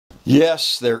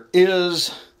Yes, there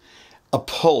is a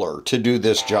puller to do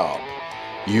this job.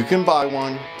 You can buy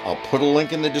one. I'll put a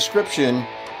link in the description,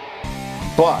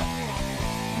 but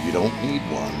you don't need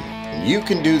one. You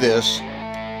can do this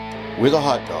with a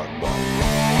hot dog bun.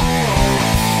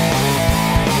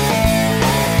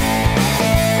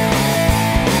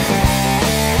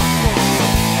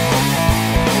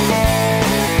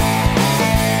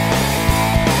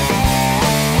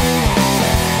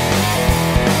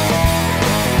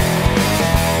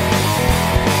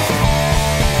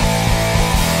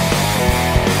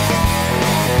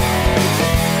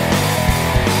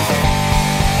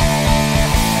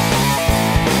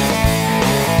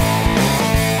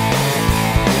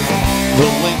 The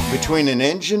link between an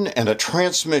engine and a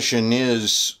transmission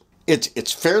is,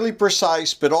 it's fairly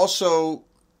precise, but also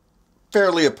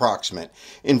fairly approximate.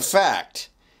 In fact,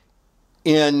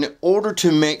 in order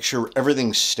to make sure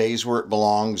everything stays where it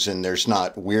belongs and there's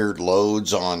not weird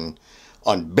loads on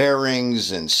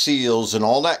bearings and seals and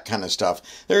all that kind of stuff,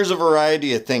 there's a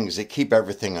variety of things that keep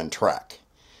everything on track.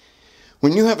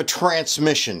 When you have a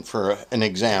transmission, for an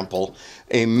example,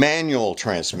 a manual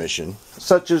transmission,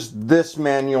 such as this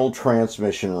manual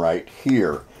transmission right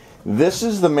here. This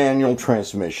is the manual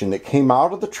transmission that came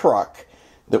out of the truck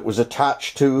that was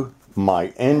attached to my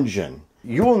engine.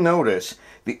 You will notice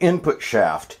the input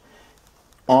shaft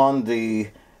on the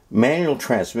manual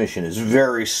transmission is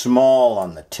very small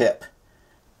on the tip.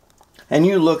 And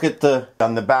you look at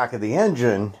on the back of the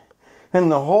engine,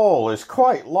 and the hole is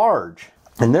quite large.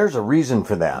 And there's a reason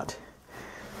for that.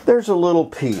 There's a little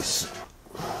piece.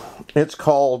 It's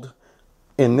called,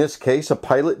 in this case, a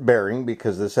pilot bearing,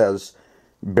 because this has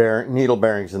needle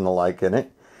bearings and the like in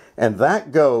it. And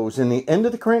that goes in the end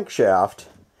of the crankshaft,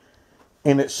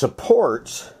 and it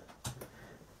supports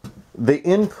the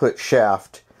input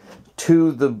shaft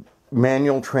to the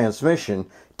manual transmission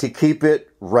to keep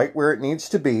it right where it needs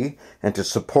to be and to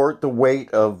support the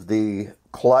weight of the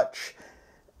clutch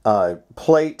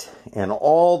plate and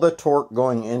all the torque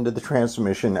going into the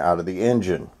transmission out of the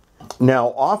engine. Now,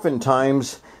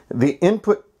 oftentimes the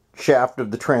input shaft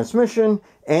of the transmission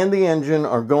and the engine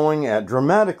are going at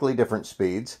dramatically different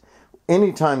speeds.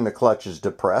 Anytime the clutch is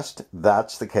depressed,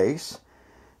 that's the case.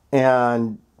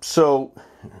 And so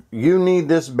you need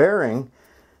this bearing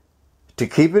to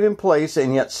keep it in place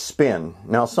and yet spin.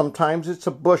 Now, sometimes it's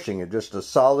a bushing, it's just a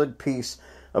solid piece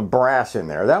of brass in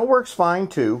there. That works fine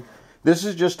too. This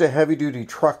is just a heavy-duty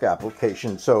truck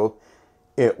application, so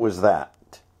it was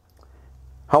that.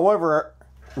 However,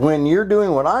 when you're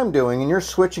doing what I'm doing and you're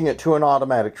switching it to an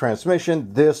automatic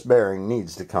transmission, this bearing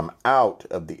needs to come out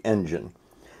of the engine.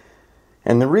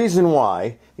 And the reason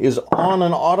why is on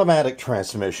an automatic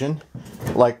transmission,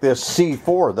 like this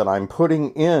C4 that I'm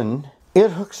putting in, it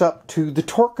hooks up to the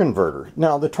torque converter.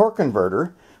 Now, the torque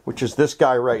converter, which is this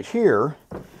guy right here,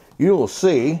 you will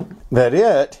see that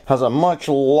it has a much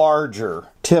larger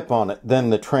tip on it than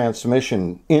the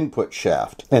transmission input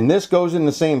shaft. And this goes in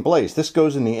the same place. This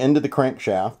goes in the end of the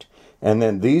crankshaft, and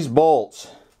then these bolts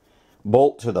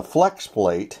bolt to the flex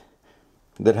plate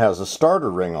that has a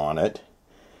starter ring on it.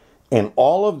 And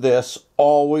all of this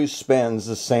always spins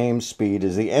the same speed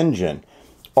as the engine.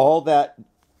 All that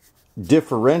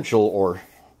differential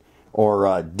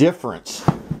or difference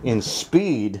in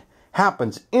speed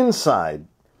happens inside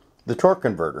the torque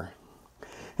converter.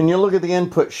 And you look at the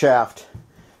input shaft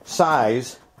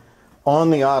size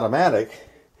on the automatic,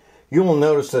 you will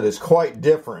notice that it's quite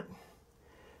different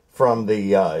from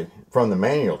the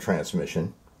manual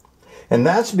transmission. And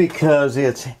that's because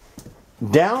it's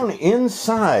down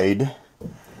inside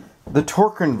the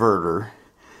torque converter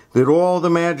that all the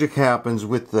magic happens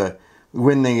with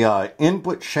when the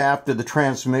input shaft of the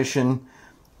transmission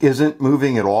isn't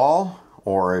moving at all,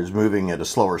 or is moving at a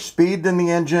slower speed than the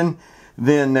engine,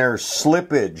 then there's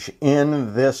slippage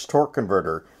in this torque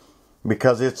converter,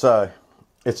 because it's a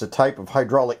type of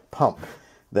hydraulic pump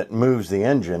that moves the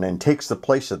engine and takes the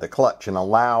place of the clutch and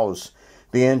allows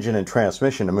the engine and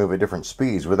transmission to move at different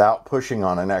speeds without pushing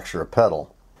on an extra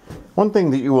pedal. One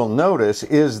thing that you will notice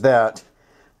is that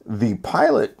the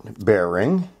pilot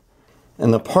bearing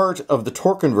and the part of the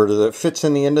torque converter that fits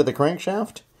in the end of the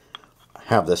crankshaft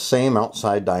have the same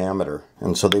outside diameter,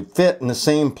 and so they fit in the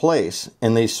same place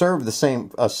and they serve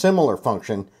a similar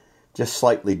function, just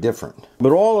slightly different.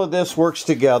 But all of this works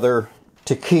together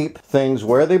to keep things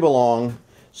where they belong,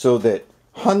 so that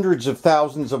hundreds of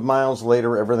thousands of miles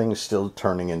later everything is still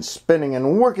turning and spinning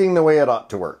and working the way it ought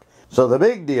to work. So the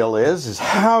big deal is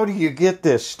how do you get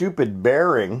this stupid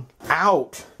bearing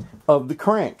out of the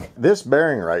crank? This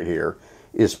bearing right here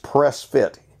is press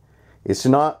fit. It's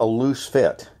not a loose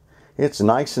fit. It's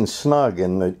nice and snug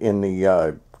in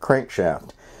the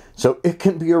crankshaft. So it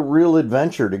can be a real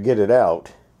adventure to get it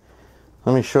out.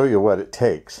 Let me show you what it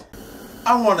takes.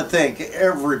 I want to thank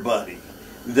everybody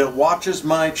that watches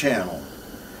my channel.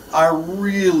 I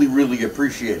really, really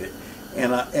appreciate it.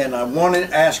 And I want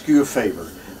to ask you a favor.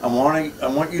 I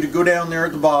want you to go down there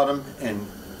at the bottom and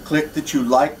click that you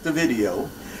like the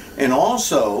video. And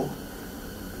also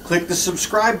click the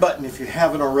subscribe button if you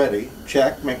haven't already.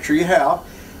 Check, make sure you have.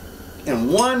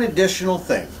 And one additional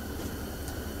thing.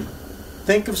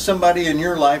 Think of somebody in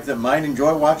your life that might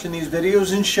enjoy watching these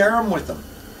videos and share them with them.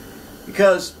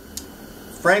 Because,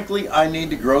 frankly, I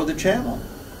need to grow the channel.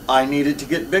 I need it to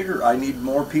get bigger. I need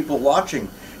more people watching.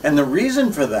 And the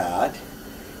reason for that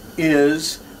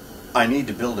is I need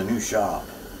to build a new shop.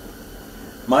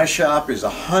 My shop is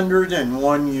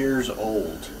 101 years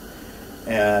old.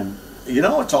 And, you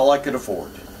know, it's all I could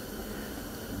afford.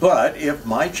 But if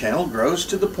my channel grows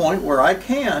to the point where I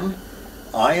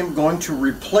am going to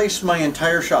replace my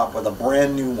entire shop with a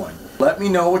brand new one. Let me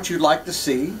know what you'd like to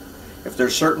see. If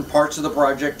there's certain parts of the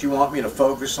project you want me to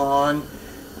focus on,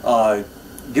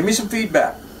 give me some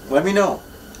feedback. Let me know.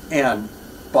 And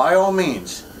by all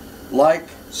means, like,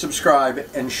 subscribe,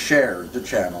 and share the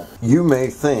channel. You may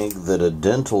think that a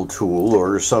dental tool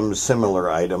or some similar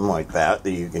item like that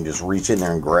you can just reach in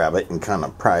there and grab it and kind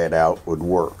of pry it out would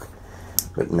work.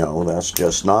 But no, that's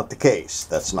just not the case.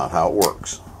 That's not how it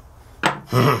works.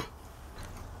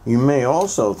 You may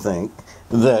also think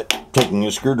that taking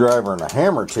a screwdriver and a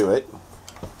hammer to it,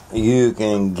 you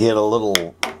can get a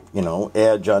little, you know,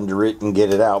 edge under it and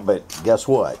get it out. But guess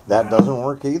what? That doesn't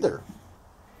work either.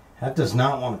 That does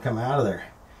not want to come out of there.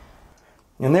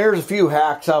 And there's a few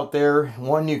hacks out there.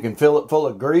 One, you can fill it full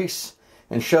of grease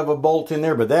and shove a bolt in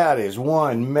there, but that is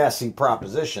one messy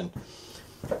proposition.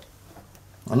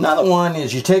 Another one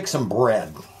is you take some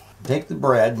bread. Take the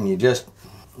bread and you just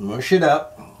mush it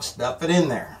up, stuff it in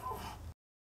there.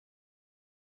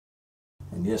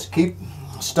 And just keep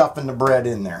stuffing the bread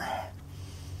in there.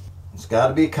 It's got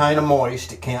to be kind of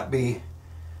moist. It can't be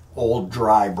old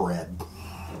dry bread.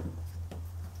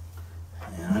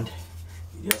 And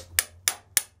you just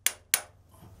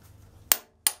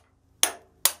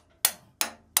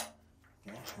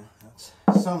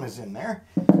some is in there.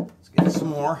 Let's get some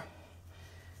more.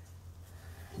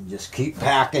 And just keep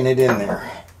packing it in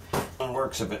there. It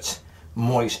works if it's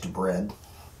moist bread.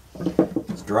 If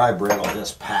it's dry bread, I'll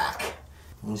just pack.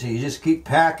 And so you just keep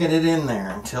packing it in there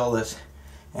until this,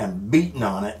 and beating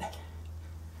on it.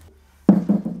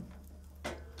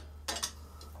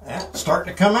 That's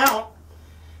starting to come out.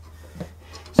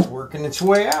 It's working its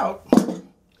way out. You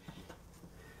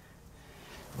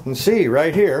can see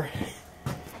right here.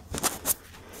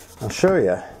 I'll show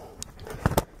you.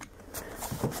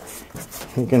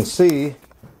 You can see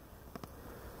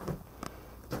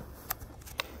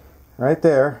right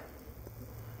there.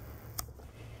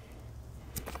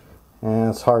 And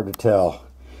it's hard to tell.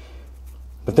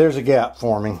 But there's a gap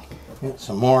forming. Get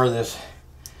some more of this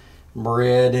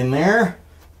bread in there.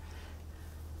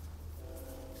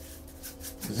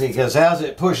 See, because as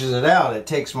it pushes it out, it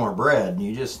takes more bread. And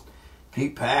you just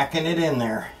keep packing it in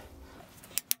there.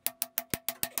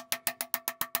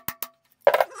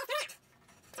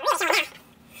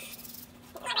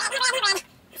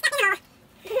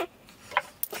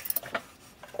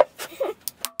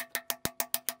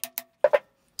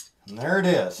 And there it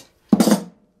is,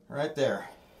 right there.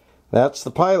 That's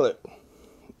the pilot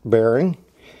bearing.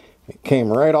 It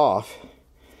came right off.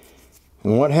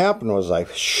 And what happened was I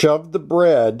shoved the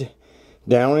bread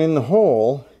down in the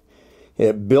hole.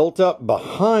 It built up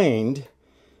behind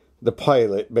the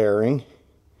pilot bearing.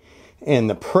 And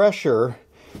the pressure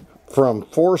from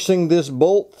forcing this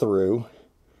bolt through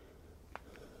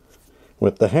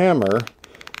with the hammer,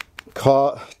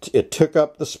 it took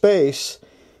up the space.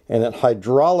 And it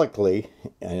hydraulically,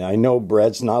 and I know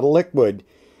bread's not a liquid,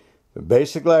 but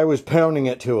basically I was pounding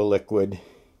it to a liquid,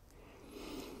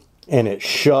 and it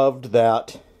shoved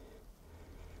that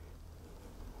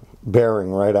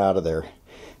bearing right out of there.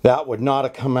 That would not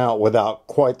have come out without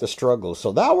quite the struggle.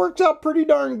 So that works out pretty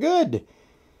darn good.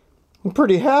 I'm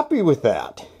pretty happy with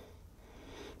that.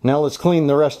 Now let's clean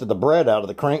the rest of the bread out of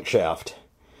the crankshaft,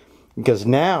 because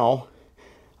now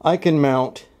I can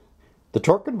mount the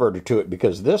torque converter to it,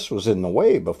 because this was in the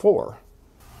way before.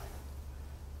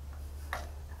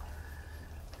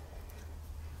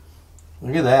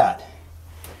 Look at that.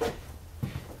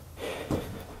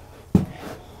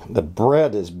 The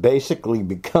bread has basically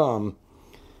become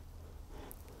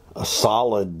a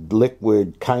solid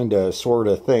liquid kind of sort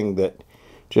of thing that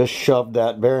just shoved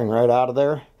that bearing right out of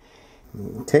there.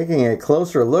 Taking a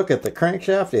closer look at the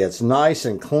crankshaft, it's nice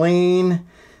and clean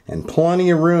and plenty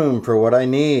of room for what I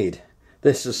need.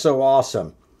 This is so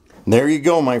awesome. There you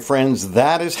go, my friends.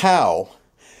 That is how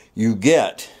you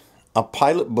get a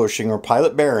pilot bushing or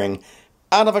pilot bearing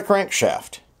out of a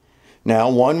crankshaft. Now,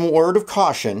 one word of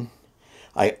caution.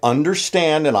 I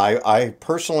understand, and I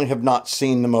personally have not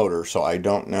seen the motor, so I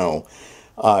don't know.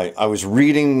 I was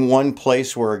reading one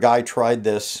place where a guy tried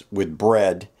this with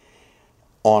bread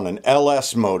on an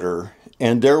LS motor,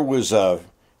 and there was a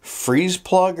freeze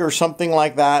plug or something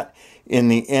like that in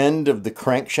the end of the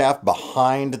crankshaft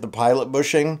behind the pilot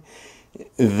bushing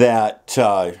that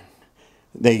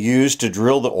they used to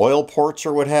drill the oil ports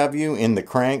or what have you in the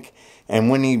crank. And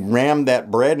when he rammed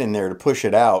that bread in there to push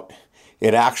it out, he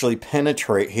actually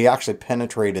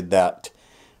penetrated that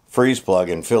freeze plug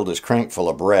and filled his crank full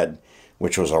of bread,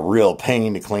 which was a real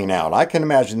pain to clean out. I can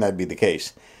imagine that'd be the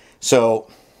case. So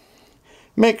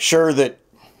make sure that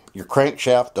your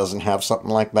crankshaft doesn't have something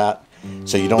like that,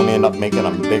 so you don't end up making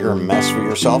a bigger mess for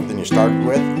yourself than you started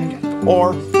with.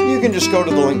 Or you can just go to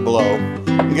the link below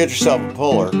and get yourself a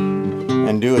puller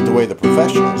and do it the way the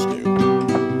professionals do.